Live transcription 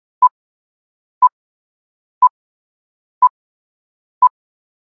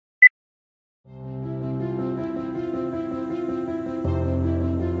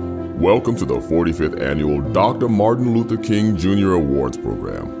Welcome to the 45th Annual Dr. Martin Luther King Jr. Awards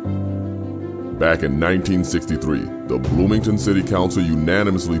Program. Back in 1963, the Bloomington City Council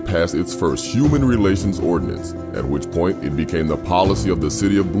unanimously passed its first Human Relations Ordinance, at which point it became the policy of the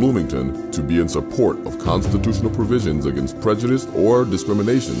city of Bloomington to be in support of constitutional provisions against prejudice or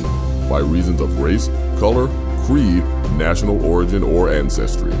discrimination by reasons of race, color, creed, national origin, or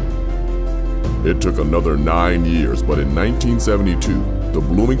ancestry. It took another 9 years, but in 1972, the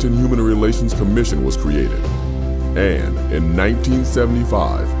Bloomington Human Relations Commission was created. And in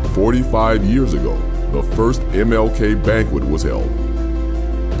 1975, 45 years ago, the first MLK banquet was held.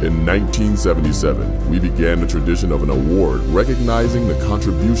 In 1977, we began the tradition of an award recognizing the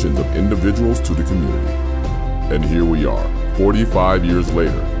contributions of individuals to the community. And here we are, 45 years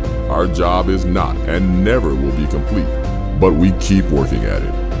later. Our job is not and never will be complete, but we keep working at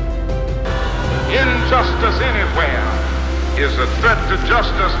it. Injustice anywhere is a threat to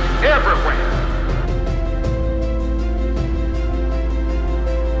justice everywhere.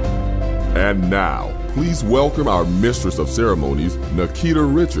 And now, please welcome our Mistress of Ceremonies, Nikita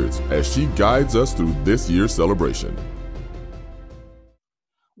Richards, as she guides us through this year's celebration.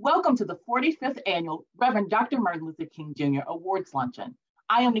 Welcome to the 45th Annual Reverend Dr. Martin Luther King Jr. Awards Luncheon.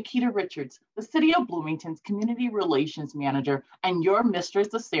 I am Nikita Richards, the City of Bloomington's Community Relations Manager and your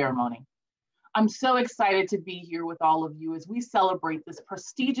Mistress of Ceremony. I'm so excited to be here with all of you as we celebrate this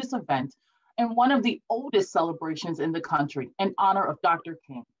prestigious event and one of the oldest celebrations in the country in honor of Dr.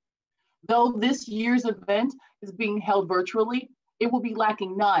 King. Though this year's event is being held virtually, it will be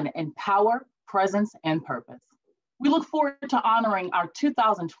lacking none in power, presence, and purpose. We look forward to honoring our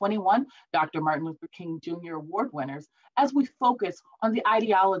 2021 Dr. Martin Luther King Jr. Award winners as we focus on the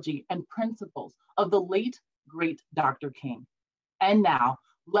ideology and principles of the late, great Dr. King. And now,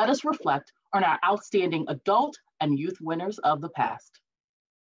 let us reflect on our outstanding adult and youth winners of the past.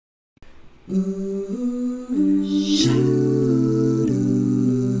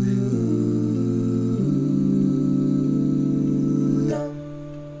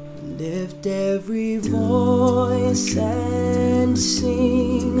 Lift every voice and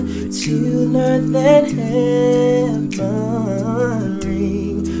sing till earth and heaven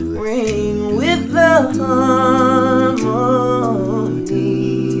ring with the harmonies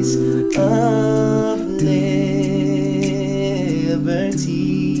of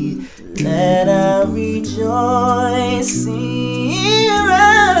liberty. Let our rejoicing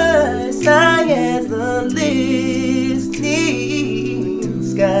rise high as the listening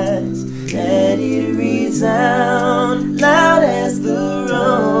skies. Let it resound loud as the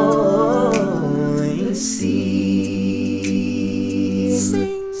roaring sea.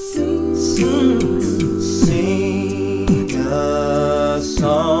 Sing a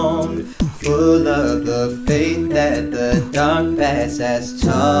song full of the faith that the dark past has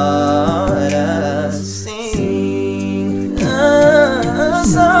taught us. Sing a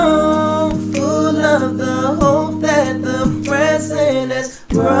song full of the hope that the present has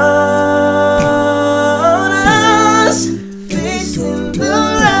brought us, facing the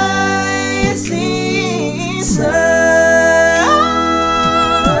rising sun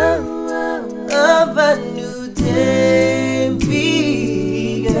of a new day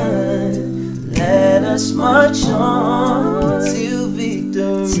begun. Let us march on till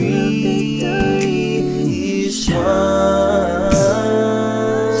victory is won.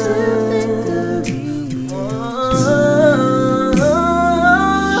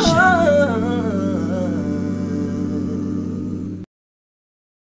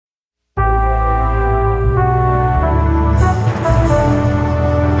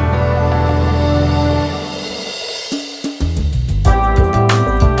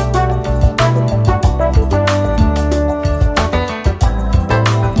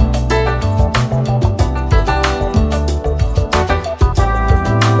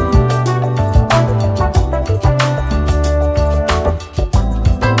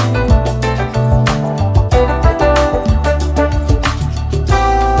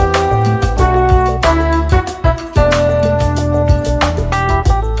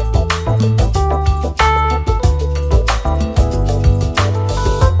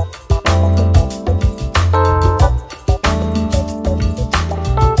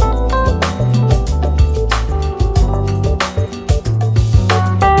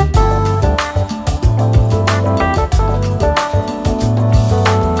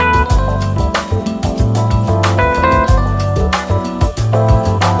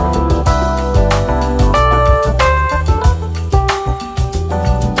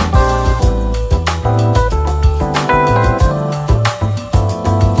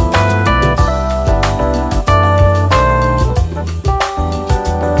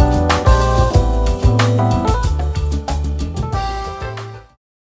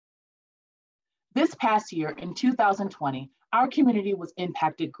 past year, in 2020, our community was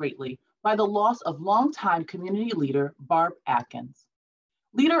impacted greatly by the loss of longtime community leader Barb Atkins.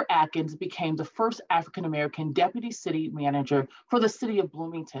 Leader Atkins became the first African-American deputy city manager for the city of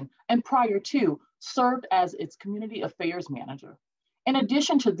Bloomington, and prior to, served as its community affairs manager. In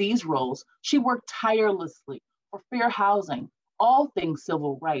addition to these roles, she worked tirelessly for fair housing, all things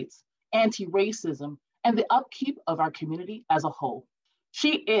civil rights, anti-racism, and the upkeep of our community as a whole.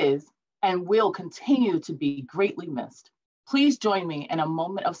 She is and will continue to be greatly missed. Please join me in a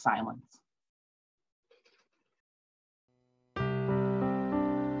moment of silence.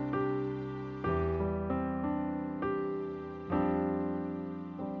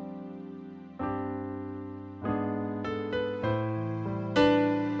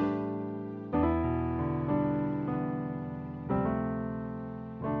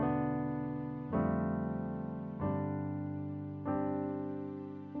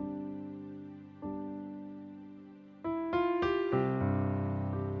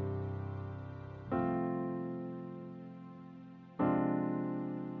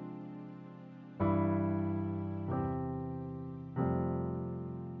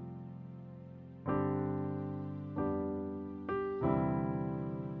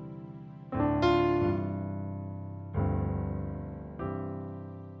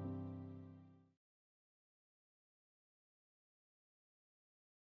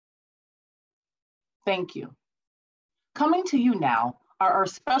 Thank you. Coming to you now are our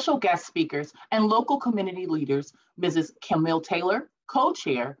special guest speakers and local community leaders, Mrs. Camille Taylor,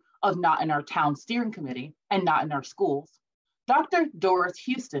 co-chair of Not in Our Town Steering Committee and Not in Our Schools, Dr. Doris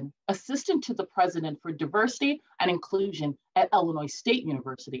Houston, assistant to the president for diversity and inclusion at Illinois State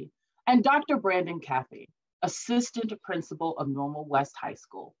University, and Dr. Bradon Caffey, assistant principal of Normal West High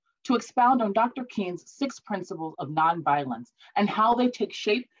School, to expound on Dr. King's 6 principles of nonviolence and how they take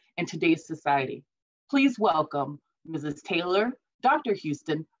shape in today's society. Please welcome Mrs. Taylor, Dr.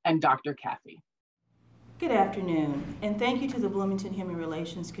 Houston, and Dr. Caffey. Good afternoon, and thank you to the Bloomington Human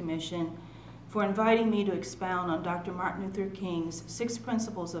Relations Commission for inviting me to expound on Dr. Martin Luther King's 6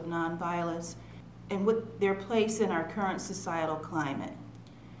 principles of nonviolence and what their place in our current societal climate.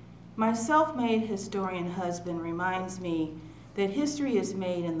 My self-made historian husband reminds me that history is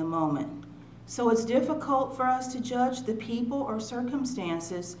made in the moment, so it's difficult for us to judge the people or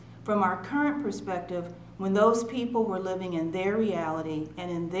circumstances from our current perspective when those people were living in their reality and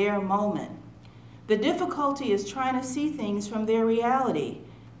in their moment. The difficulty is trying to see things from their reality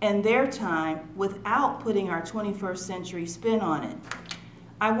and their time without putting our 21st century spin on it.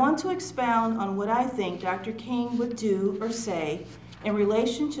 I want to expound on what I think Dr. King would do or say in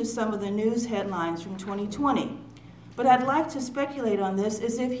relation to some of the news headlines from 2020, but I'd like to speculate on this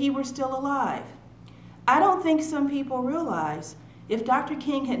as if he were still alive. I don't think some people realize if Dr.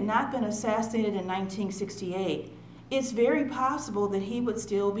 King had not been assassinated in 1968, it's very possible that he would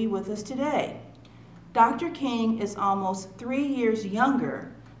still be with us today. Dr. King is almost 3 years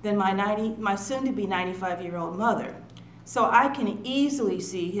younger than my soon-to-be 95-year-old mother, so I can easily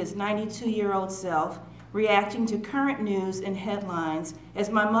see his 92-year-old self reacting to current news and headlines as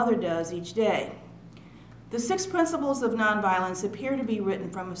my mother does each day. The 6 principles of nonviolence appear to be written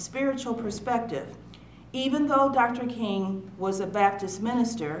from a spiritual perspective. Even though Dr. King was a Baptist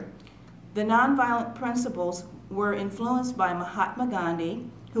minister, the nonviolent principles were influenced by Mahatma Gandhi,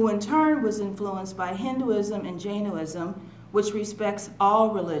 who in turn was influenced by Hinduism and Jainism, which respects all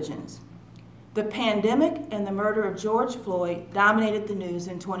religions. The pandemic and the murder of George Floyd dominated the news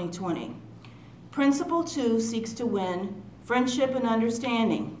in 2020. Principle 2 seeks to win friendship and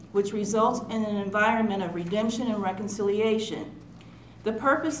understanding, which results in an environment of redemption and reconciliation. The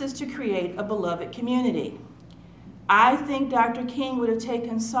purpose is to create a beloved community. I think Dr. King would have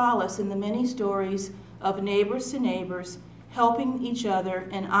taken solace in the many stories of neighbors to neighbors, helping each other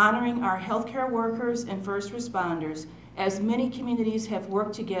and honoring our healthcare workers and first responders, as many communities have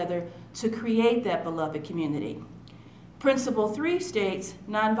worked together to create that beloved community. Principle 3 states,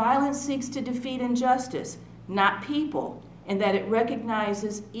 nonviolence seeks to defeat injustice, not people, and that it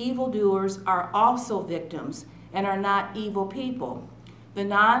recognizes evildoers are also victims and are not evil people. The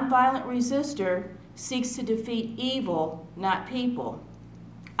nonviolent resistor seeks to defeat evil, not people.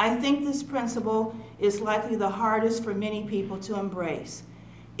 I think this principle is likely the hardest for many people to embrace.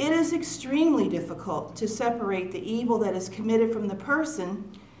 It is extremely difficult to separate the evil that is committed from the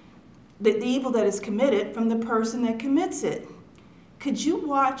person, the evil that is committed from the person that commits it. Could you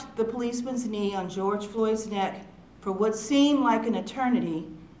watch the policeman's knee on George Floyd's neck for what seemed like an eternity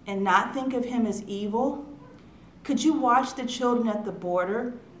and not think of him as evil? Could you watch the children at the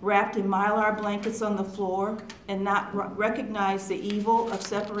border wrapped in mylar blankets on the floor and not recognize the evil of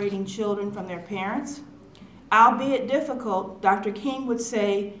separating children from their parents? Albeit difficult, Dr. King would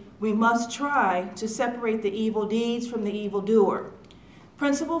say, we must try to separate the evil deeds from the evildoer.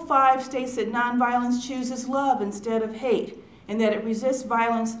 Principle 5 states that nonviolence chooses love instead of hate, and that it resists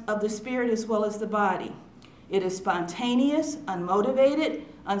violence of the spirit as well as the body. It is spontaneous, unmotivated,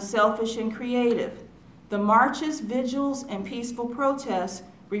 unselfish, and creative. The marches, vigils, and peaceful protests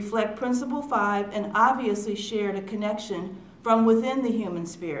reflect Principle 5 and obviously shared a connection from within the human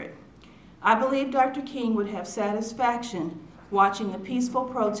spirit. I believe Dr. King would have satisfaction watching the peaceful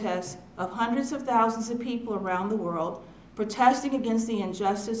protests of hundreds of thousands of people around the world protesting against the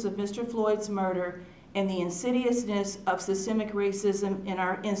injustice of Mr. Floyd's murder and the insidiousness of systemic racism in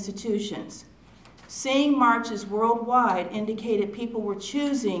our institutions. Seeing marches worldwide indicated people were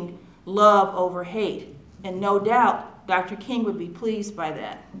choosing love over hate, and no doubt Dr. King would be pleased by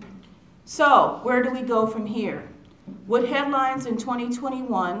that. So, where do we go from here? What headlines in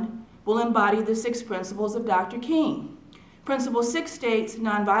 2021 will embody the 6 principles of Dr. King? Principle 6 states,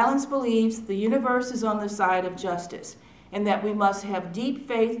 nonviolence believes the universe is on the side of justice, and that we must have deep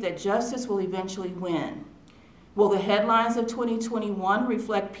faith that justice will eventually win. Will the headlines of 2021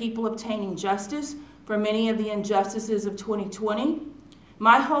 reflect people obtaining justice for many of the injustices of 2020?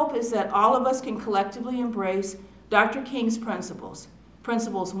 My hope is that all of us can collectively embrace Dr. King's principles.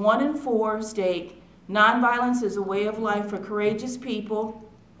 Principles 1 and 4 state, nonviolence is a way of life for courageous people,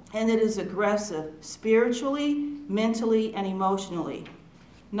 and it is aggressive spiritually, mentally, and emotionally.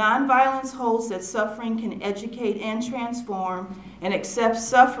 Nonviolence holds that suffering can educate and transform, and accepts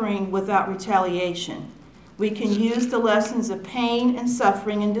suffering without retaliation. We can use the lessons of pain and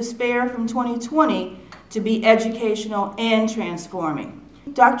suffering and despair from 2020 to be educational and transforming.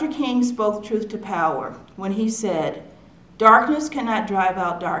 Dr. King spoke truth to power when he said, darkness cannot drive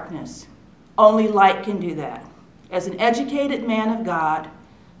out darkness. Only light can do that. As an educated man of God,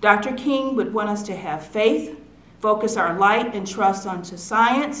 Dr. King would want us to have faith, focus our light and trust onto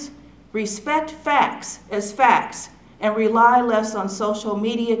science, respect facts as facts, and rely less on social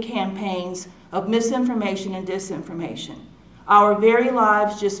media campaigns of misinformation and disinformation. Our very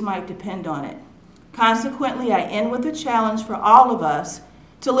lives just might depend on it. Consequently, I end with a challenge for all of us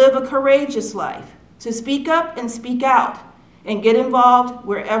to live a courageous life, to speak up and speak out, and get involved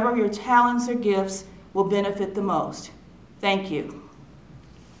wherever your talents or gifts will benefit the most. Thank you.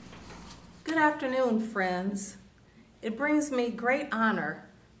 Good afternoon, friends. It brings me great honor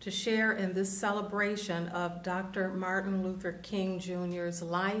to share in this celebration of Dr. Martin Luther King Jr.'s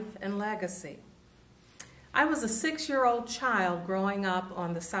life and legacy. I was a 6-year-old child growing up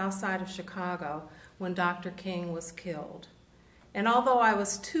on the south side of Chicago when Dr. King was killed. And although I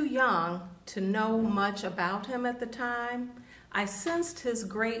was too young to know much about him at the time, I sensed his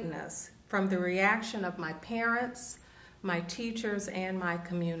greatness from the reaction of my parents, my teachers, and my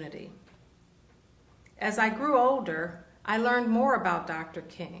community. As I grew older, I learned more about Dr.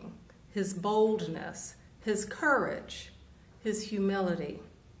 King, his boldness, his courage, his humility,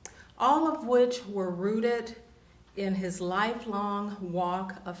 all of which were rooted in his lifelong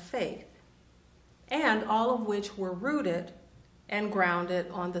walk of faith, and all of which were rooted and grounded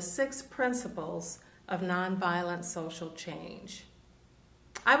on the 6 principles of nonviolent social change.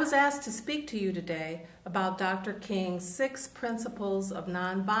 I was asked to speak to you today about Dr. King's 6 principles of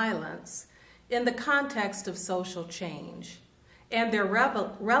nonviolence in the context of social change and their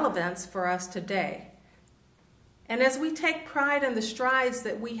relevance for us today. And as we take pride in the strides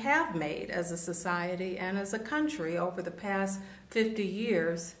that we have made as a society and as a country over the past 50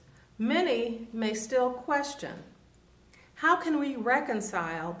 years, many may still question, how can we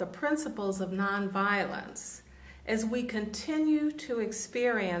reconcile the principles of nonviolence as we continue to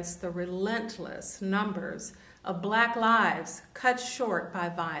experience the relentless numbers of Black lives cut short by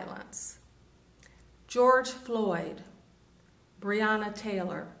violence? George Floyd, Breonna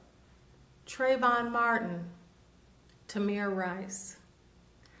Taylor, Trayvon Martin, Tamir Rice,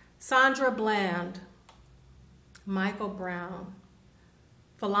 Sandra Bland, Michael Brown,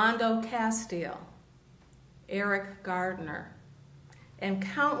 Philando Castile, Eric Gardner, and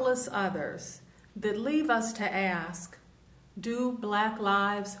countless others that leave us to ask, do Black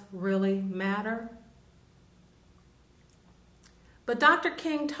lives really matter? But Dr.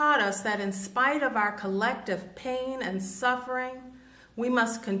 King taught us that in spite of our collective pain and suffering, we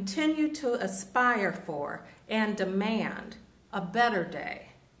must continue to aspire for and demand a better day.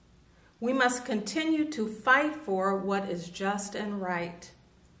 We must continue to fight for what is just and right.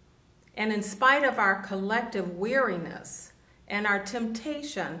 And in spite of our collective weariness and our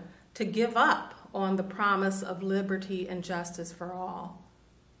temptation to give up on the promise of liberty and justice for all,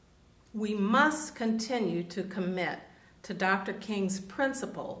 we must continue to commit to Dr. King's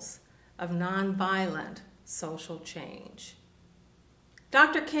principles of nonviolent social change.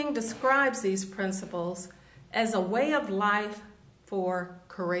 Dr. King describes these principles as a way of life for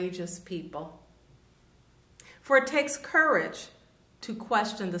courageous people. For it takes courage to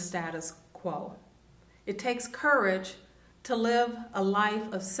question the status quo. It takes courage to live a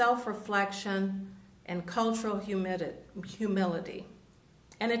life of self-reflection and cultural humility.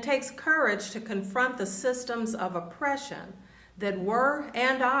 And it takes courage to confront the systems of oppression that were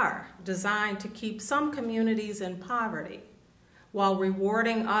and are designed to keep some communities in poverty while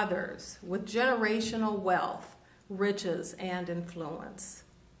rewarding others with generational wealth, riches, and influence.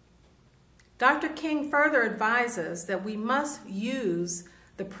 Dr. King further advises that we must use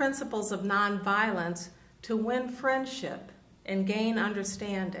the principles of nonviolence to win friendship and gain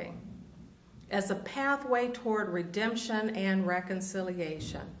understanding as a pathway toward redemption and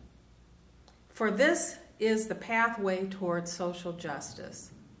reconciliation. For this is the pathway toward social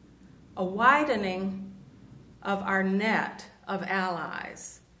justice, a widening of our net of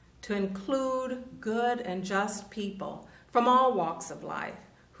allies to include good and just people from all walks of life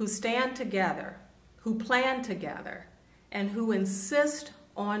who stand together, who plan together, and who insist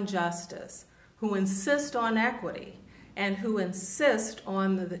on justice, who insist on equity, and who insist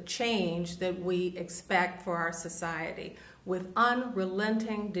on the change that we expect for our society with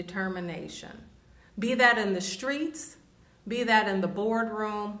unrelenting determination. Be that in the streets, be that in the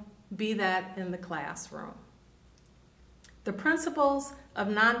boardroom, be that in the classroom. The principles of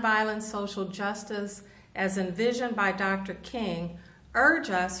nonviolent social justice, as envisioned by Dr. King, urge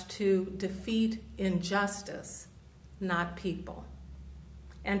us to defeat injustice, not people,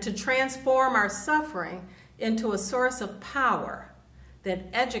 and to transform our suffering into a source of power that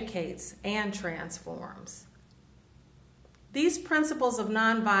educates and transforms. These principles of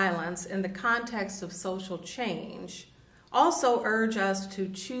nonviolence in the context of social change also urge us to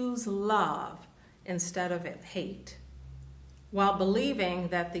choose love instead of hate, while believing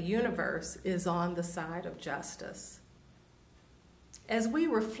that the universe is on the side of justice. As we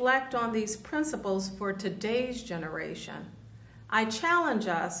reflect on these principles for today's generation, I challenge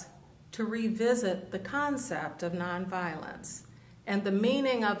us to revisit the concept of nonviolence and the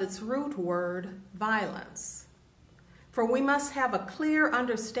meaning of its root word, violence. For we must have a clear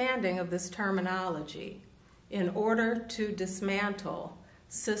understanding of this terminology in order to dismantle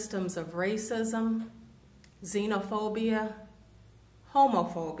systems of racism, xenophobia,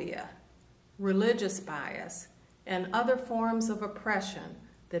 homophobia, religious bias, and other forms of oppression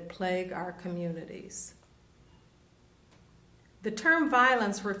that plague our communities. The term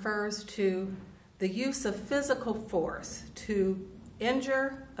violence refers to the use of physical force to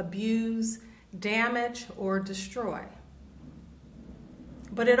injure, abuse, damage, or destroy.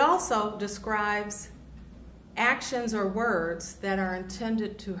 But it also describes actions or words that are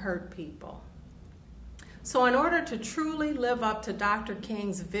intended to hurt people. So in order to truly live up to Dr.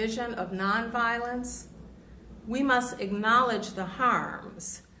 King's vision of nonviolence, we must acknowledge the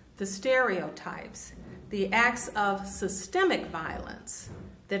harms, the stereotypes, the acts of systemic violence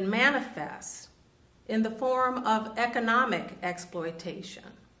that manifest in the form of economic exploitation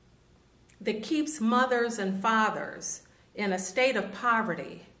that keeps mothers and fathers in a state of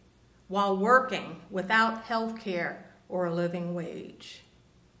poverty while working without health care or a living wage.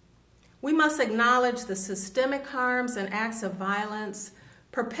 We must acknowledge the systemic harms and acts of violence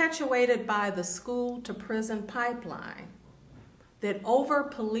perpetuated by the school-to-prison pipeline that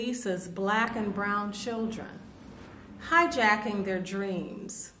over-polices Black and brown children, hijacking their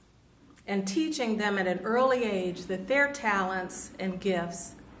dreams and teaching them at an early age that their talents and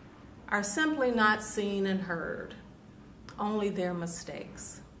gifts are simply not seen and heard, only their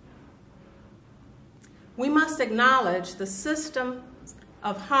mistakes. We must acknowledge the system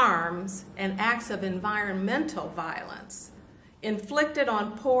of harms and acts of environmental violence inflicted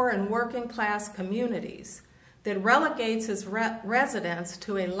on poor and working class communities that relegates its residents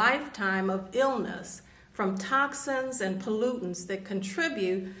to a lifetime of illness from toxins and pollutants that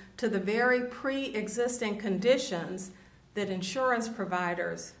contribute to the very pre-existing conditions that insurance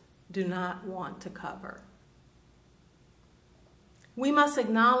providers do not want to cover. We must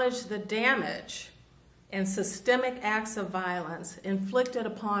acknowledge the damage and systemic acts of violence inflicted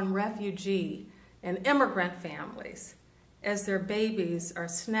upon refugee and immigrant families as their babies are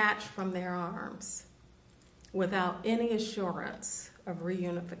snatched from their arms without any assurance of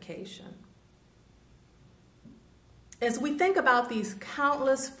reunification. As we think about these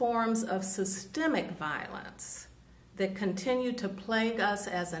countless forms of systemic violence that continue to plague us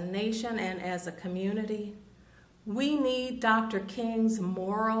as a nation and as a community, We need Dr. King's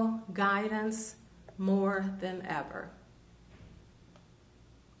moral guidance more than ever.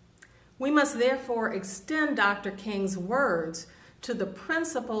 We must therefore extend Dr. King's words to the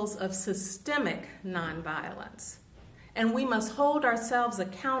principles of systemic nonviolence, and we must hold ourselves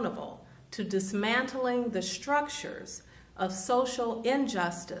accountable to dismantling the structures of social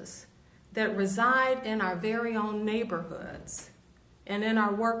injustice that reside in our very own neighborhoods and in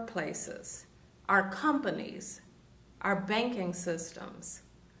our workplaces, our companies, our banking systems,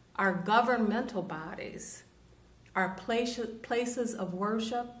 our governmental bodies, our places of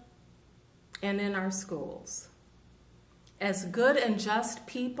worship, and in our schools. As good and just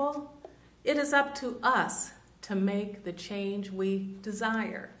people, it is up to us to make the change we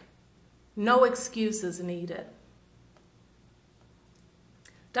desire. No excuses needed.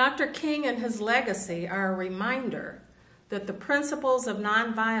 Dr. King and his legacy are a reminder that the principles of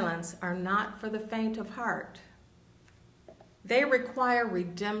nonviolence are not for the faint of heart. They require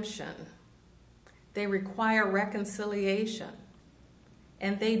redemption. They require reconciliation.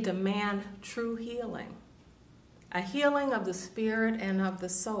 And they demand true healing. A healing of the spirit and of the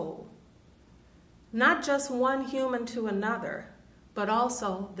soul. Not just one human to another, but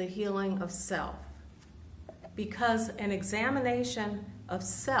also the healing of self. Because an examination of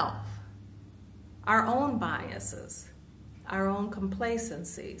self, our own biases, our own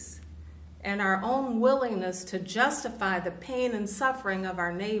complacencies, and our own willingness to justify the pain and suffering of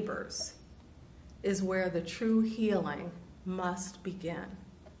our neighbors is where the true healing must begin.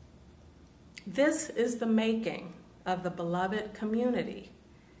 This is the making of the beloved community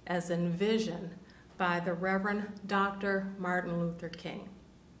as envisioned by the Reverend Dr. Martin Luther King.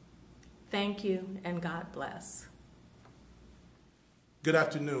 Thank you and God bless. Good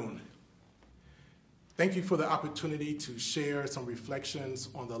afternoon. Thank you for the opportunity to share some reflections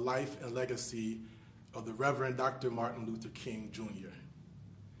on the life and legacy of the Reverend Dr. Martin Luther King, Jr.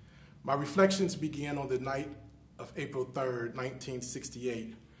 My reflections begin on the night of April 3rd,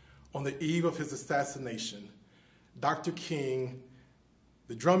 1968. On the eve of his assassination, Dr. King,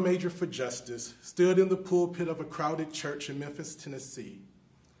 the drum major for justice, stood in the pulpit of a crowded church in Memphis, Tennessee.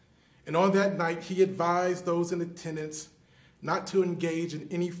 And on that night, he advised those in attendance not to engage in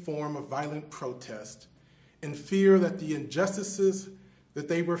any form of violent protest in fear that the injustices that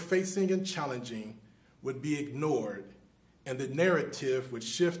they were facing and challenging would be ignored and the narrative would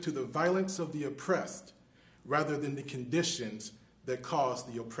shift to the violence of the oppressed rather than the conditions that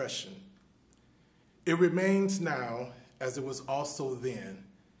caused the oppression. It remains now, as it was also then,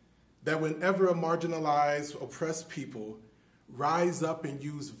 that whenever a marginalized, oppressed people rise up and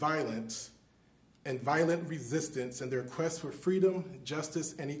use violence and violent resistance in their quest for freedom,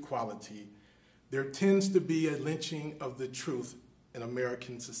 justice, and equality, there tends to be a lynching of the truth in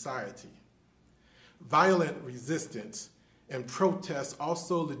American society. Violent resistance and protest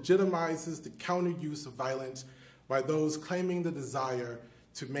also legitimizes the counter-use of violence by those claiming the desire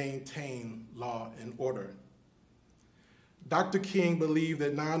to maintain law and order. Dr. King believed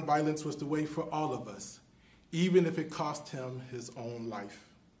that nonviolence was the way for all of us, even if it cost him his own life.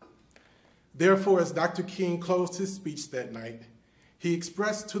 Therefore, as Dr. King closed his speech that night, he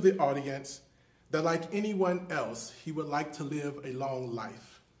expressed to the audience that like anyone else, he would like to live a long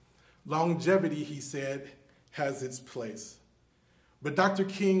life. Longevity, he said, has its place. But Dr.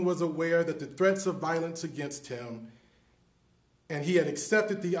 King was aware that the threats of violence against him, and he had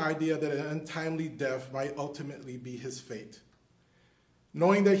accepted the idea that an untimely death might ultimately be his fate.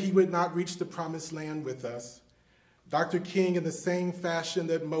 Knowing that he would not reach the promised land with us, Dr. King, in the same fashion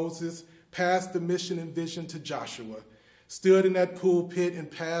that Moses passed the mission and vision to Joshua, stood in that pulpit and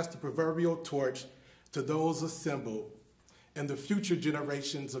passed the proverbial torch to those assembled and the future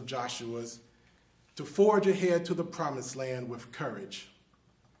generations of Joshua's to forge ahead to the promised land with courage.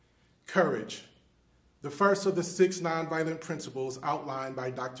 Courage, the first of the 6 nonviolent principles outlined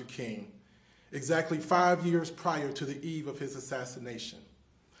by Dr. King, exactly 5 years prior to the eve of his assassination.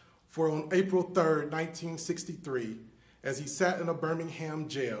 For on April 3rd, 1963, as he sat in a Birmingham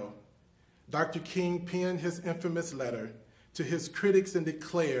jail, Dr. King penned his infamous letter to his critics and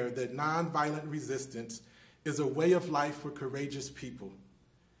declared that nonviolent resistance is a way of life for courageous people.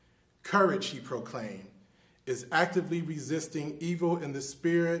 Courage, he proclaimed, is actively resisting evil in the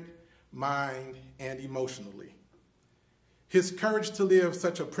spirit, mind, and emotionally. His courage to live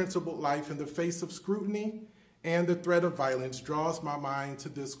such a principled life in the face of scrutiny and the threat of violence draws my mind to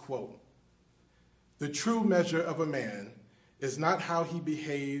this quote: "The true measure of a man is not how he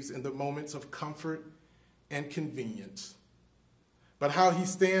behaves in the moments of comfort and convenience, but how he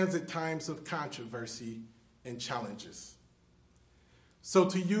stands at times of controversy and challenges." So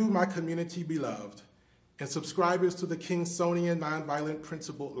to you, my community beloved, and subscribers to the Kingsonian Nonviolent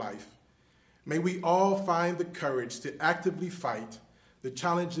Principled Life, may we all find the courage to actively fight the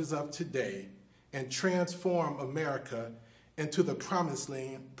challenges of today and transform America into the promised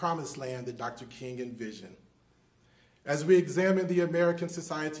land that Dr. King envisioned. As we examine the American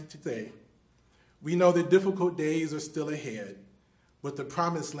society today, we know that difficult days are still ahead, but the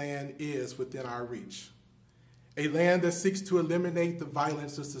promised land is within our reach. A land that seeks to eliminate the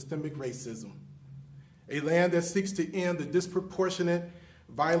violence of systemic racism. A land that seeks to end the disproportionate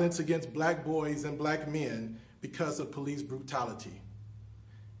violence against Black boys and Black men because of police brutality.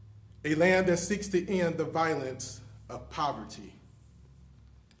 A land that seeks to end the violence of poverty.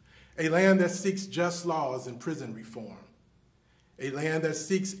 A land that seeks just laws and prison reform. A land that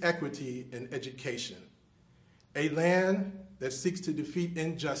seeks equity in education. A land that seeks to defeat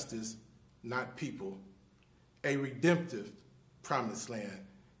injustice, not people. A redemptive promised land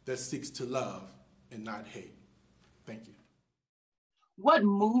that seeks to love and not hate. Thank you. What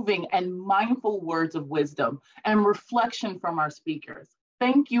moving and mindful words of wisdom and reflection from our speakers.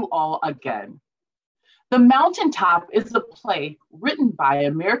 Thank you all again. The Mountaintop is a play written by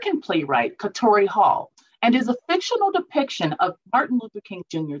American playwright Katori Hall and is a fictional depiction of Martin Luther King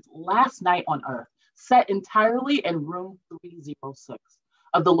Jr.'s last night on Earth, set entirely in room 306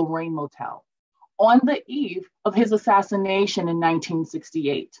 of the Lorraine Motel, on the eve of his assassination in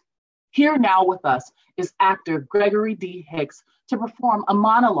 1968. Here now with us is actor Gregory D. Hicks to perform a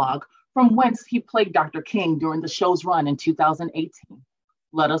monologue from whence he played Dr. King during the show's run in 2018.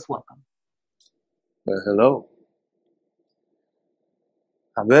 Let us welcome. Well, hello.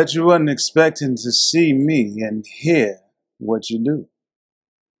 I bet you wasn't expecting to see me and hear what you do.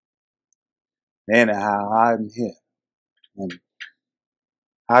 Anyhow, I'm here. And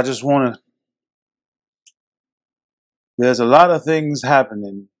I just want to... There's a lot of things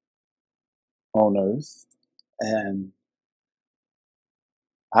happening on Earth, and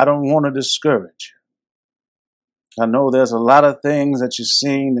I don't want to discourage you. I know there's a lot of things that you've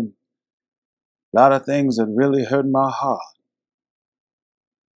seen and a lot of things that really hurt my heart.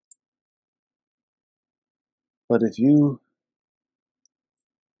 But if you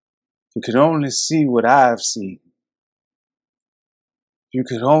could only see what I've seen, you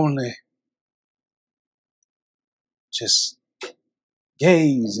could only just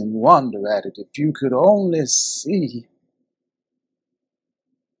gaze and wonder at it, if you could only see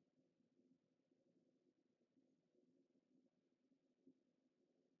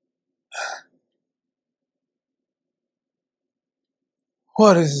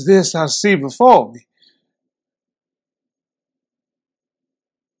what is this I see before me?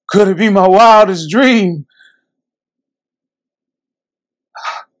 Could it be my wildest dream?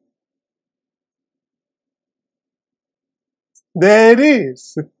 There it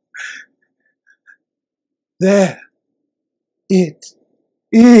is. There it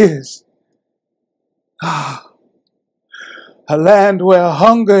is. A land where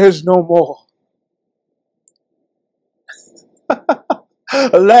hunger is no more.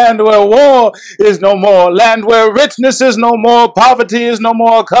 A land where war is no more. A land where richness is no more. Poverty is no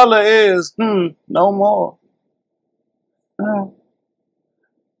more. Color is no more.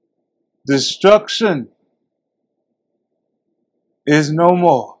 Destruction is no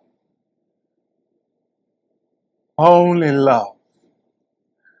more. Only love.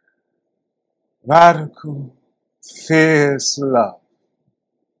 Radical, fierce love.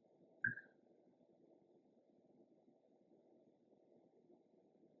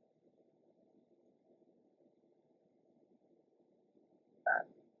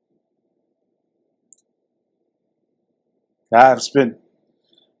 I've spent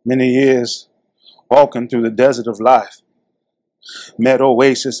many years walking through the desert of life. Met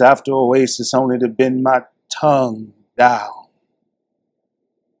oasis after oasis, only to bend my tongue down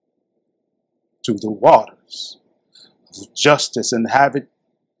to the waters of justice and have it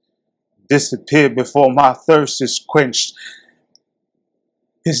disappear before my thirst is quenched.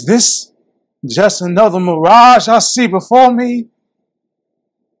 Is this just another mirage I see before me?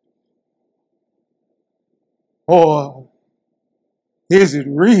 Or is it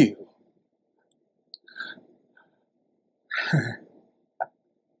real?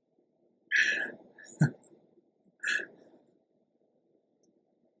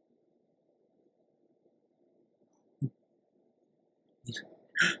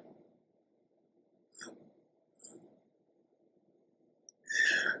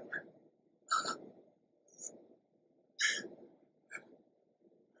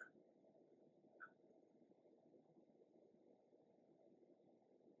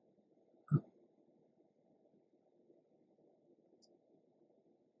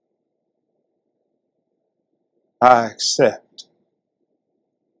 I accept.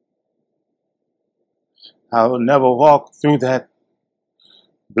 I will never walk through that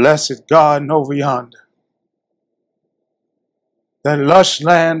blessed garden over yonder, that lush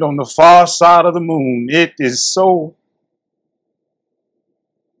land on the far side of the moon. It is so.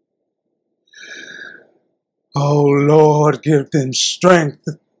 Oh Lord, give them strength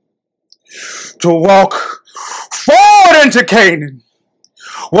to walk forward into Canaan,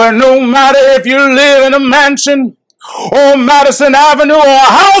 where no matter if you live in a mansion or Madison Avenue or a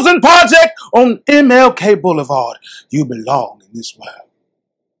housing project on MLK Boulevard, you belong in this world.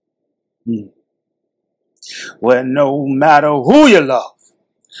 Where no matter who you love,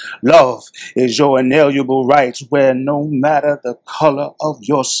 love is your inalienable right. Where no matter the color of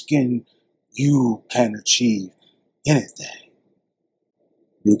your skin, you can achieve anything.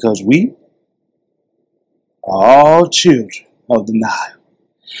 Because we are all children of the Nile,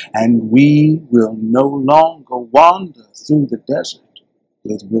 and we will no longer wander through the desert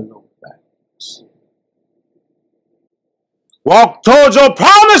with willow branches. Walk towards your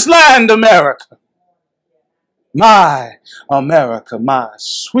promised land, America. My America, my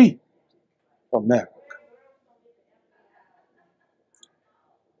sweet America.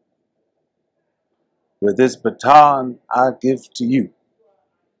 With this baton I give to you.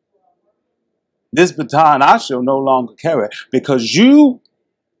 This baton I shall no longer carry, because you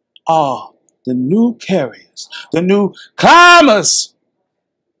are the new carriers, the new climbers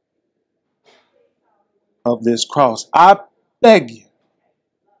of this cross. I beg you,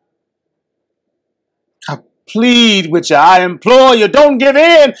 I plead with you, I implore you, don't give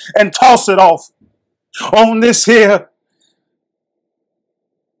in and toss it off on this here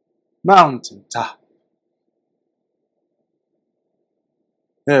mountaintop.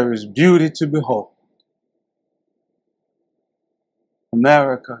 There is beauty to behold.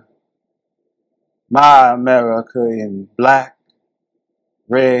 America, my America, in black,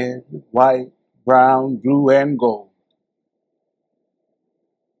 red, white, brown, blue, and gold.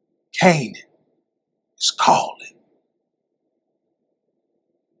 Canaan is calling.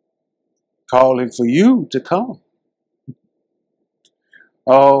 Calling for you to come.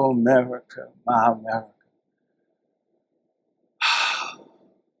 Oh, America, my America.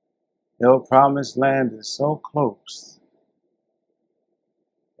 Your promised land is so close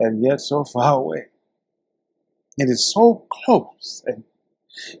and yet so far away. It is so close and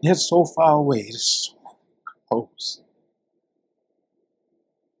yet so far away. It is so close.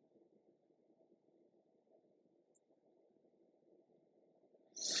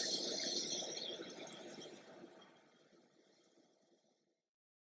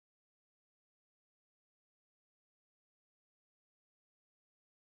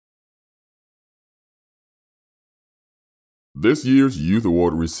 This year's Youth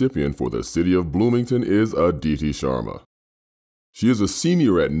Award recipient for the City of Bloomington is Aditi Sharma. She is a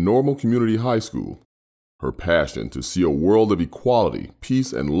senior at Normal Community High School. Her passion to see a world of equality,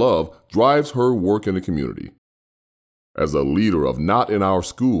 peace, and love drives her work in the community. As a leader of Not in Our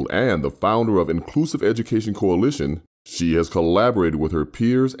School and the founder of Inclusive Education Coalition, she has collaborated with her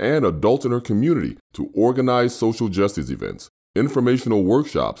peers and adults in her community to organize social justice events, informational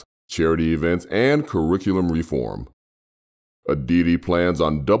workshops, charity events, and curriculum reform. Aditi plans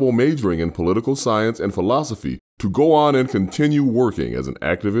on double majoring in political science and philosophy to go on and continue working as an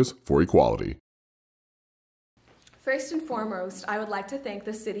activist for equality. First and foremost, I would like to thank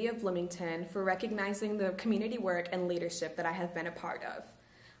the City of Bloomington for recognizing the community work and leadership that I have been a part of.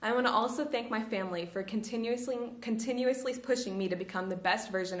 I want to also thank my family for continuously pushing me to become the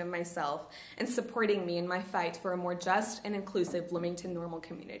best version of myself and supporting me in my fight for a more just and inclusive Bloomington Normal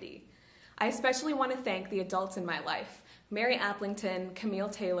community. I especially want to thank the adults in my life, Mary Applington, Camille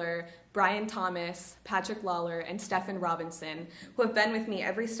Taylor, Brian Thomas, Patrick Lawler, and Stephen Robinson, who have been with me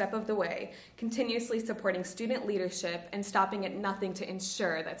every step of the way, continuously supporting student leadership and stopping at nothing to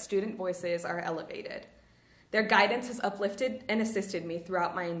ensure that student voices are elevated. Their guidance has uplifted and assisted me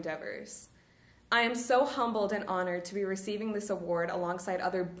throughout my endeavors. I am so humbled and honored to be receiving this award alongside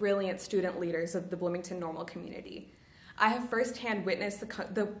other brilliant student leaders of the Bloomington Normal community. I have firsthand witnessed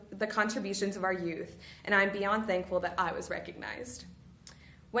the contributions of our youth, and I'm beyond thankful that I was recognized.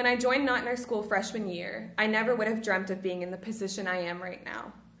 When I joined Not in Our School freshman year, I never would have dreamt of being in the position I am right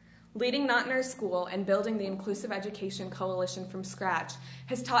now. Leading Not in Our School and building the Inclusive Education Coalition from scratch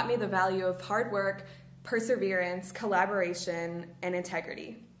has taught me the value of hard work, perseverance, collaboration, and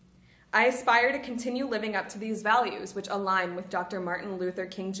integrity. I aspire to continue living up to these values, which align with Dr. Martin Luther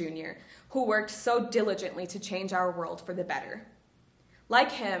King Jr., who worked so diligently to change our world for the better.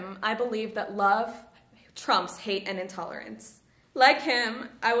 Like him, I believe that love trumps hate and intolerance. Like him,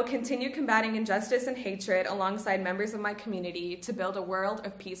 I will continue combating injustice and hatred alongside members of my community to build a world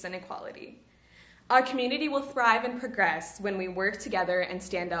of peace and equality. Our community will thrive and progress when we work together and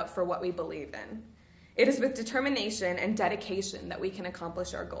stand up for what we believe in. It is with determination and dedication that we can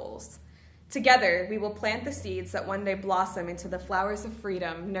accomplish our goals. Together, we will plant the seeds that one day blossom into the flowers of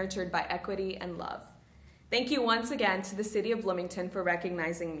freedom nurtured by equity and love. Thank you once again to the City of Bloomington for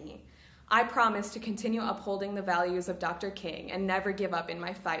recognizing me. I promise to continue upholding the values of Dr. King and never give up in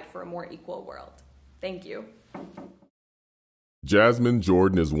my fight for a more equal world. Thank you. Jasmyn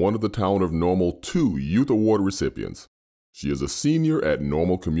Jordan is one of the Town of Normal 2 Youth Award recipients. She is a senior at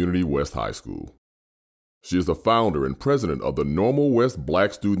Normal Community West High School. She is the founder and president of the Normal West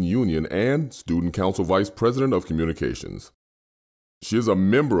Black Student Union and Student Council Vice President of Communications. She is a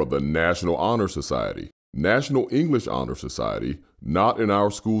member of the National Honor Society, National English Honor Society, Not in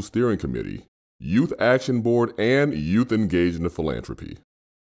Our School Steering Committee, Youth Action Board, and Youth Engaged in Philanthropy.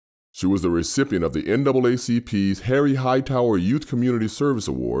 She was the recipient of the NAACP's Harry Hightower Youth Community Service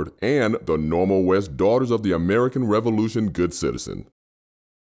Award and the Normal West Daughters of the American Revolution Good Citizen.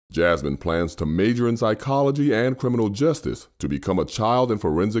 Jasmyn plans to major in psychology and criminal justice to become a child and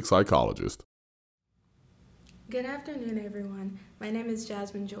forensic psychologist. Good afternoon, everyone. My name is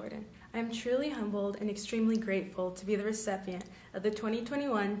Jasmyn Jordan. I am truly humbled and extremely grateful to be the recipient of the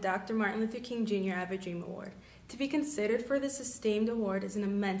 2021 Dr. Martin Luther King Jr. I Have a Dream Award. To be considered for this esteemed award is an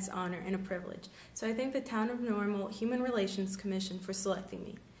immense honor and a privilege, so I thank the Town of Normal Human Relations Commission for selecting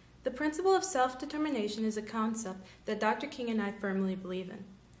me. The principle of self-determination is a concept that Dr. King and I firmly believe in.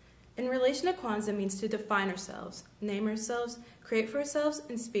 In relation to Kwanzaa means to define ourselves, name ourselves, create for ourselves,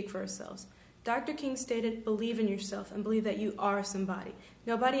 and speak for ourselves. Dr. King stated, believe in yourself and believe that you are somebody.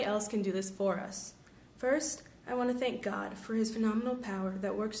 Nobody else can do this for us. First, I want to thank God for his phenomenal power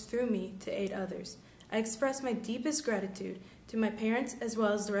that works through me to aid others. I express my deepest gratitude to my parents as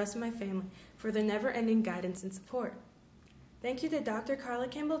well as the rest of my family for their never-ending guidance and support. Thank you to Dr. Carla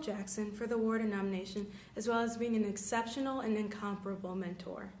Campbell Jackson for the award and nomination, as well as being an exceptional and incomparable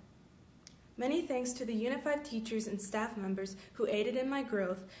mentor. Many thanks to the unified teachers and staff members who aided in my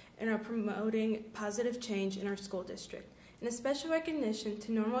growth and are promoting positive change in our school district. And a special recognition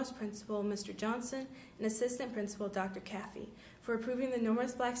to Normal West Principal Mr. Johnson and Assistant Principal Dr. Caffey for approving the Normal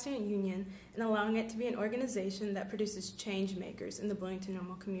West Black Student Union and allowing it to be an organization that produces change makers in the Bloomington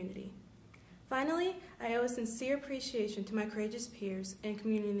Normal community. Finally, I owe a sincere appreciation to my courageous peers and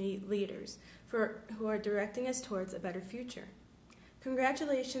community leaders who are directing us towards a better future.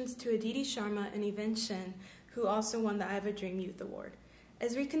 Congratulations to Aditi Sharma and Yvin Shin, who also won the I Have a Dream Youth Award.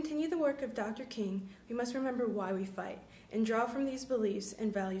 As we continue the work of Dr. King, we must remember why we fight and draw from these beliefs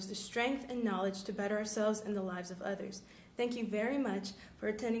and values the strength and knowledge to better ourselves and the lives of others. Thank you very much for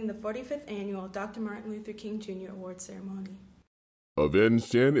attending the 45th Annual Dr. Martin Luther King Jr. Award Ceremony. Yvin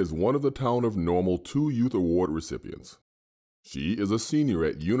Shin is one of the Town of Normal 2 Youth Award recipients. She is a senior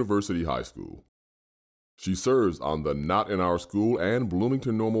at University High School. She serves on the Not in Our School and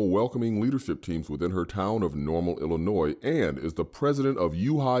Bloomington Normal welcoming leadership teams within her town of Normal, Illinois, and is the president of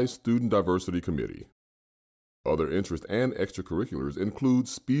U-High's Student Diversity Committee. Other interests and extracurriculars include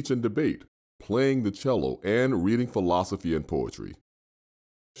speech and debate, playing the cello, and reading philosophy and poetry.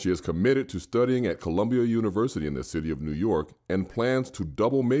 She is committed to studying at Columbia University in the city of New York and plans to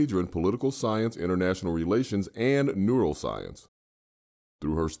double major in political science, international relations, and neuroscience.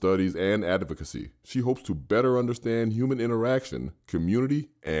 Through her studies and advocacy, she hopes to better understand human interaction, community,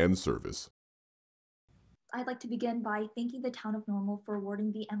 and service. I'd like to begin by thanking the Town of Normal for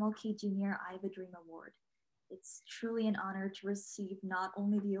awarding the MLK Jr. I Have a Dream Award. It's truly an honor to receive not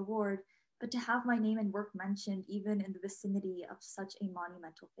only the award, but to have my name and work mentioned even in the vicinity of such a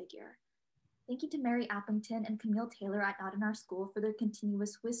monumental figure. Thank you to Mary Appington and Camille Taylor at Not in Our School for their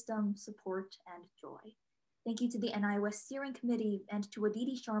continuous wisdom, support, and joy. Thank you to the NI West Steering Committee and to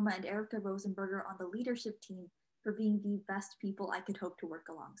Aditi Sharma and Erica Rosenberger on the leadership team for being the best people I could hope to work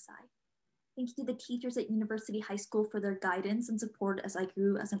alongside. Thank you to the teachers at University High School for their guidance and support as I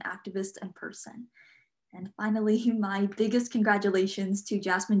grew as an activist and person. And finally, my biggest congratulations to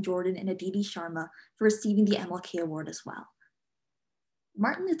Jasmyn Jordan and Aditi Sharma for receiving the MLK Award as well.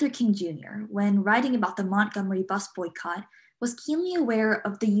 Martin Luther King Jr., when writing about the Montgomery bus boycott, was keenly aware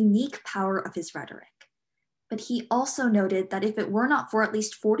of the unique power of his rhetoric. But he also noted that if it were not for at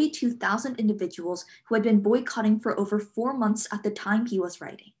least 42,000 individuals who had been boycotting for over 4 months at the time he was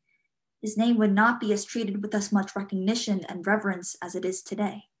writing, his name would not be as treated with as much recognition and reverence as it is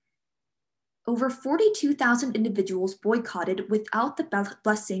today. Over 42,000 individuals boycotted without the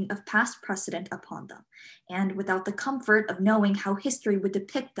blessing of past precedent upon them, and without the comfort of knowing how history would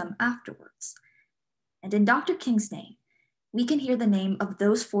depict them afterwards. And in Dr. King's name, we can hear the name of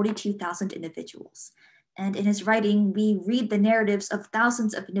those 42,000 individuals. And in his writing, we read the narratives of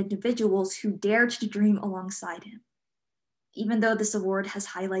thousands of individuals who dared to dream alongside him. Even though this award has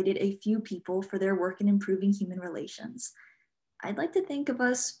highlighted a few people for their work in improving human relations, I'd like to think of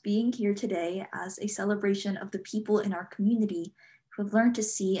us being here today as a celebration of the people in our community who have learned to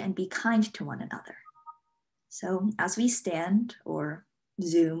see and be kind to one another. So as we stand, or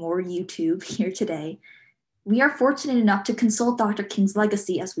Zoom or YouTube here today, we are fortunate enough to consult Dr. King's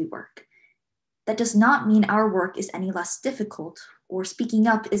legacy as we work. That does not mean our work is any less difficult or speaking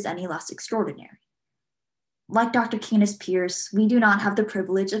up is any less extraordinary. Like Dr. King and his peers, we do not have the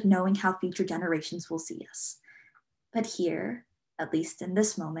privilege of knowing how future generations will see us. But here, at least in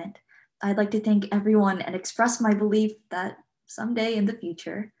this moment, I'd like to thank everyone and express my belief that someday in the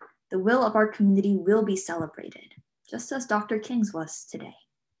future, the will of our community will be celebrated, just as Dr. King's was today.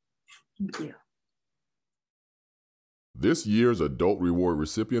 Thank you. This year's Adult Reward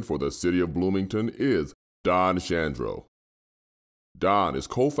recipient for the City of Bloomington is Don Shandrow. Don is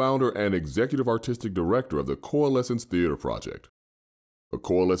co-founder and executive artistic director of the Coalescence Theater Project. The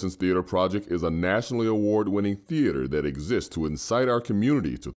Coalescence Theater Project is a nationally award-winning theater that exists to incite our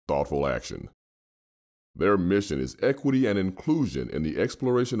community to thoughtful action. Their mission is equity and inclusion in the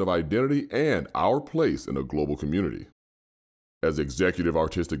exploration of identity and our place in a global community. As executive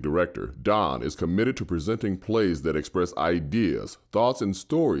artistic director, Don is committed to presenting plays that express ideas, thoughts, and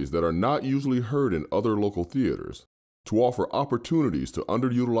stories that are not usually heard in other local theaters, to offer opportunities to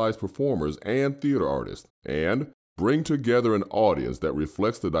underutilized performers and theater artists, and bring together an audience that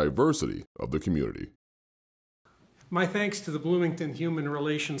reflects the diversity of the community. My thanks to the Bloomington Human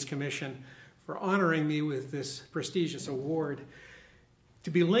Relations Commission for honoring me with this prestigious award.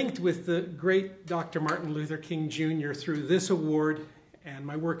 To be linked with the great Dr. Martin Luther King Jr. through this award and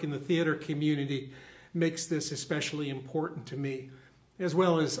my work in the theater community makes this especially important to me, as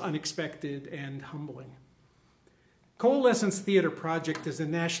well as unexpected and humbling. Coalescence Theater Project is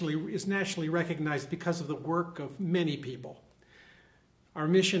nationally recognized because of the work of many people. Our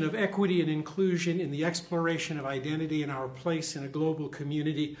mission of equity and inclusion in the exploration of identity and our place in a global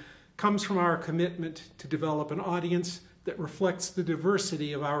community comes from our commitment to develop an audience that reflects the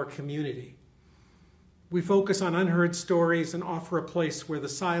diversity of our community. We focus on unheard stories and offer a place where the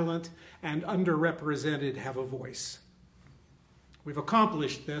silent and underrepresented have a voice. We've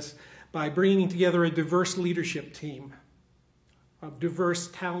accomplished this by bringing together a diverse leadership team, a diverse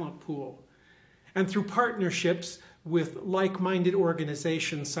talent pool, and through partnerships with like-minded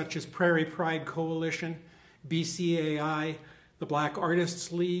organizations such as Prairie Pride Coalition, BCAI, the Black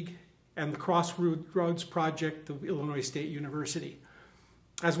Artists League, and the Crossroads Project of Illinois State University,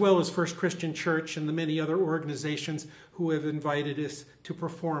 as well as First Christian Church and the many other organizations who have invited us to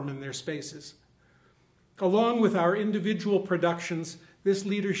perform in their spaces. Along with our individual productions, this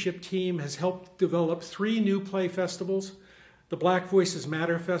leadership team has helped develop 3 new play festivals, the Black Voices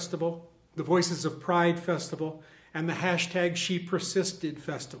Matter Festival, the Voices of Pride Festival, and the hashtag She Persisted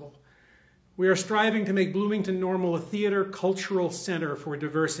Festival. We are striving to make Bloomington Normal a theater cultural center for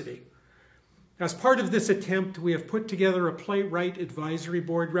diversity. As part of this attempt, we have put together a playwright advisory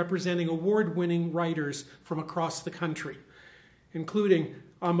board representing award-winning writers from across the country, including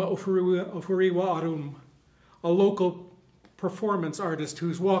Ama Ofuriwa Arum, a local performance artist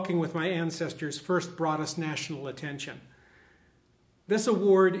whose Walking with My Ancestors first brought us national attention. This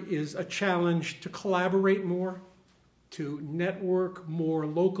award is a challenge to collaborate more, to network more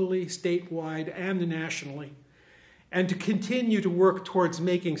locally, statewide, and nationally, and to continue to work towards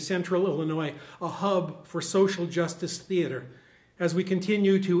making Central Illinois a hub for social justice theater as we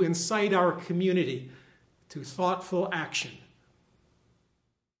continue to incite our community to thoughtful action.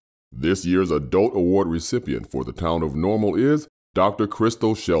 This year's Adult Award recipient for the town of Normal is Dr.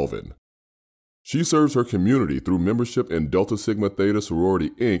 Kristal Shelvin. She serves her community through membership in Delta Sigma Theta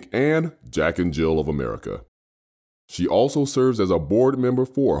Sorority Inc. and Jack and Jill of America. She also serves as a board member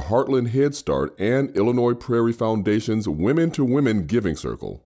for Heartland Head Start and Illinois Prairie Foundation's Women to Women Giving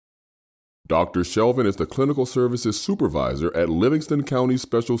Circle. Dr. Shelvin is the Clinical Services Supervisor at Livingston County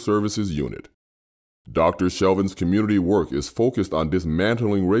Special Services Unit. Dr. Shelvin's community work is focused on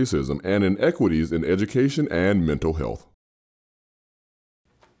dismantling racism and inequities in education and mental health.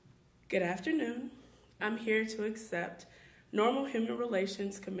 Good afternoon. I'm here to accept Normal Human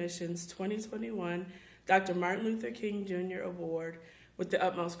Relations Commission's 2021 Dr. Martin Luther King Jr. Award with the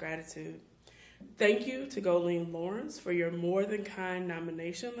utmost gratitude. Thank you to Golene Lawrence for your more than kind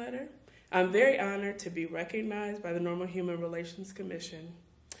nomination letter. I'm very honored to be recognized by the Normal Human Relations Commission.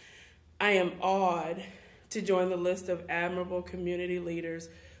 I am awed to join the list of admirable community leaders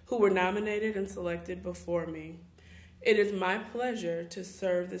who were nominated and selected before me. It is my pleasure to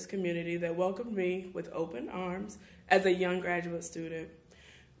serve this community that welcomed me with open arms as a young graduate student.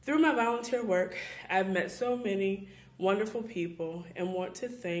 Through my volunteer work, I've met so many wonderful people and want to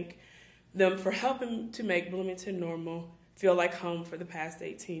thank them for helping to make Bloomington Normal feel like home for the past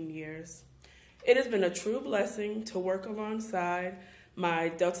 18 years. It has been a true blessing to work alongside my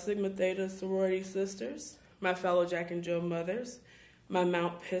Delta Sigma Theta sorority sisters, my fellow Jack and Jill mothers, my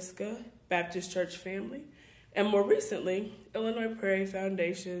Mount Pisgah Baptist Church family, and more recently, Illinois Prairie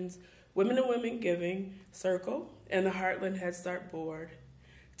Foundation's Women and Women Giving Circle and the Heartland Head Start Board.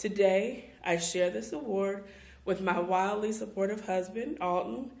 Today, I share this award with my wildly supportive husband,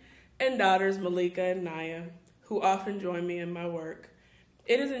 Alton, and daughters, Malika and Aniya, who often join me in my work.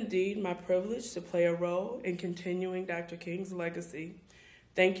 It is indeed my privilege to play a role in continuing Dr. King's legacy.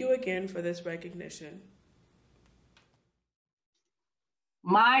 Thank you again for this recognition.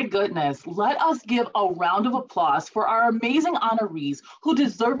 My goodness, let us give a round of applause for our amazing honorees who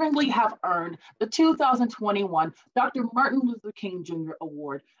deservingly have earned the 2021 Dr. Martin Luther King Jr.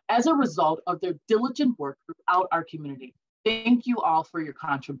 Award as a result of their diligent work throughout our community. Thank you all for your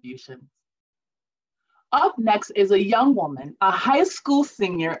contributions. Up next is a young woman, a high school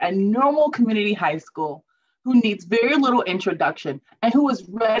senior at Normal Community High School, who needs very little introduction and who is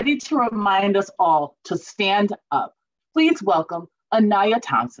ready to remind us all to stand up. Please welcome Aniya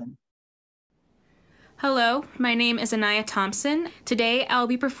Thompson. Hello, my name is Aniya Thompson. Today I'll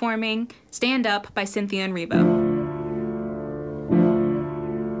be performing Stand Up by Cynthia and Rebo.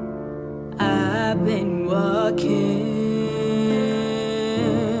 I've been walking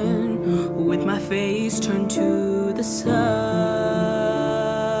with my face turned to the sun.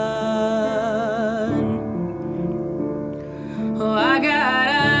 Oh, I got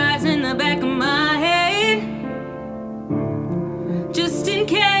eyes in the back of my head, just in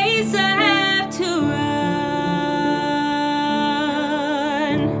case I have to run.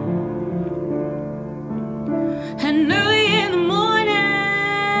 And early in the morning,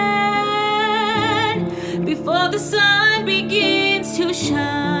 before the sun begins to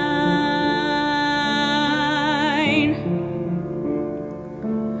shine,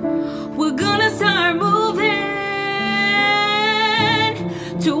 we're gonna start moving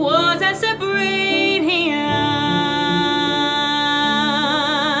towards that separating line.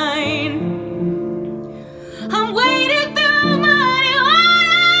 I'm wading through muddy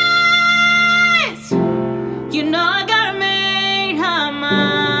waters. You know I gotta make my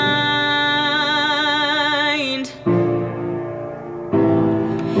mind.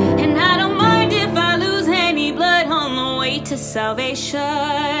 And I don't mind if I lose any blood on the way to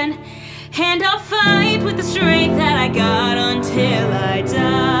salvation. And I'll fight with the strength that I got until I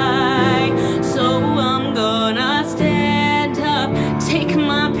die. So I'm gonna stand up, take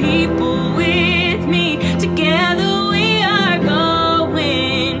my people with me. Together we are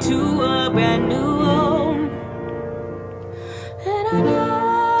going to a brand new home. And I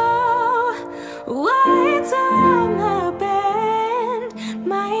know what's around the bend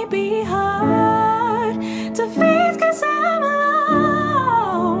might be hard to face 'cause I'm alone.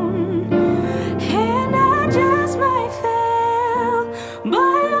 And I just might fail,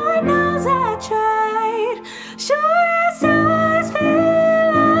 but Lord knows I tried. Sure as stars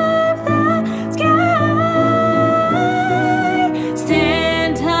fill up the sky.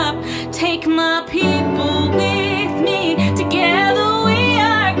 Stand up, take my people with me. Together we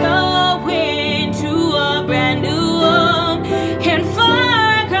are going to a brand new home. And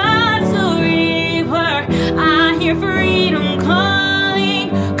far across the river, I hear freedom calling,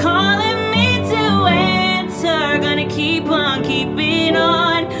 calling me to answer. Gonna keep on keeping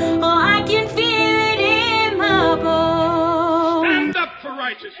on. Oh, I can feel it in my bones. Stand up for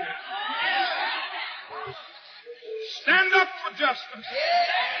righteousness. Stand up for justice.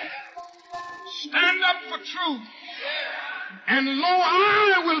 Stand up for truth. And lo,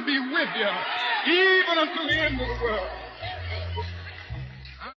 I will be with you even unto the end of the world.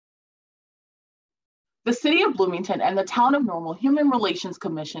 The City of Bloomington and the Town of Normal Human Relations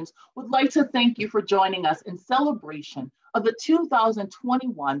Commissions would like to thank you for joining us in celebration of the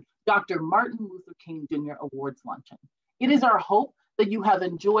 2021 Dr. Martin Luther King Jr. Awards Luncheon. It is our hope that you have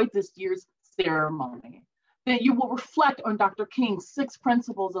enjoyed this year's ceremony, that you will reflect on Dr. King's 6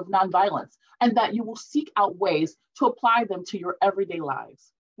 principles of nonviolence, and that you will seek out ways to apply them to your everyday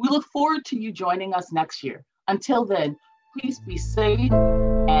lives. We look forward to you joining us next year. Until then, please be safe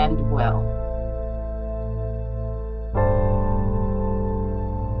and well.